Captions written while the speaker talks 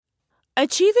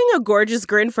Achieving a gorgeous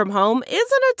grin from home isn't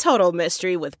a total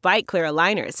mystery with Bite Clear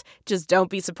aligners. Just don't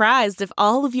be surprised if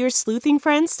all of your sleuthing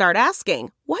friends start asking,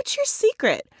 "What's your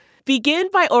secret?" Begin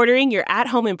by ordering your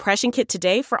at-home impression kit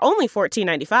today for only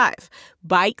 $14.95.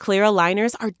 Bite Clear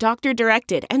aligners are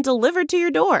doctor-directed and delivered to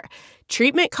your door.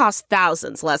 Treatment costs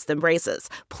thousands less than braces.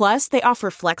 Plus, they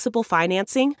offer flexible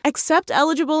financing, accept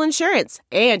eligible insurance,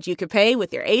 and you can pay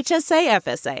with your HSA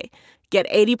FSA. Get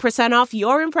 80% off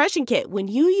your impression kit when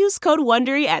you use code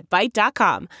WONDERY at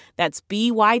Byte.com. That's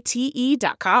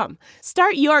BYTE.com.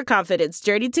 Start your confidence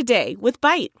journey today with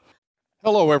Byte.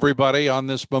 Hello, everybody, on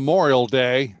this Memorial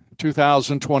Day,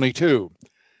 2022.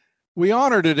 We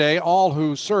honor today all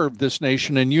who served this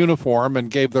nation in uniform and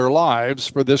gave their lives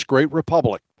for this great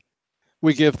republic.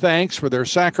 We give thanks for their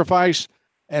sacrifice,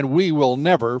 and we will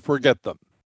never forget them.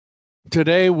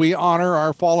 Today, we honor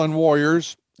our fallen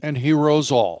warriors and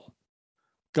heroes all.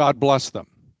 God bless them.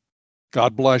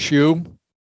 God bless you,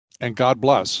 and God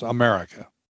bless America.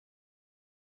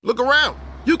 Look around.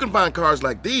 You can find cars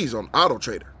like these on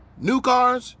AutoTrader. New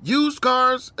cars, used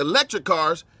cars, electric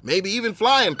cars, maybe even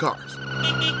flying cars.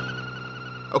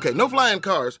 Okay, no flying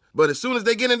cars, but as soon as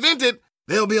they get invented,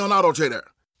 they'll be on AutoTrader.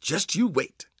 Just you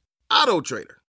wait. AutoTrader.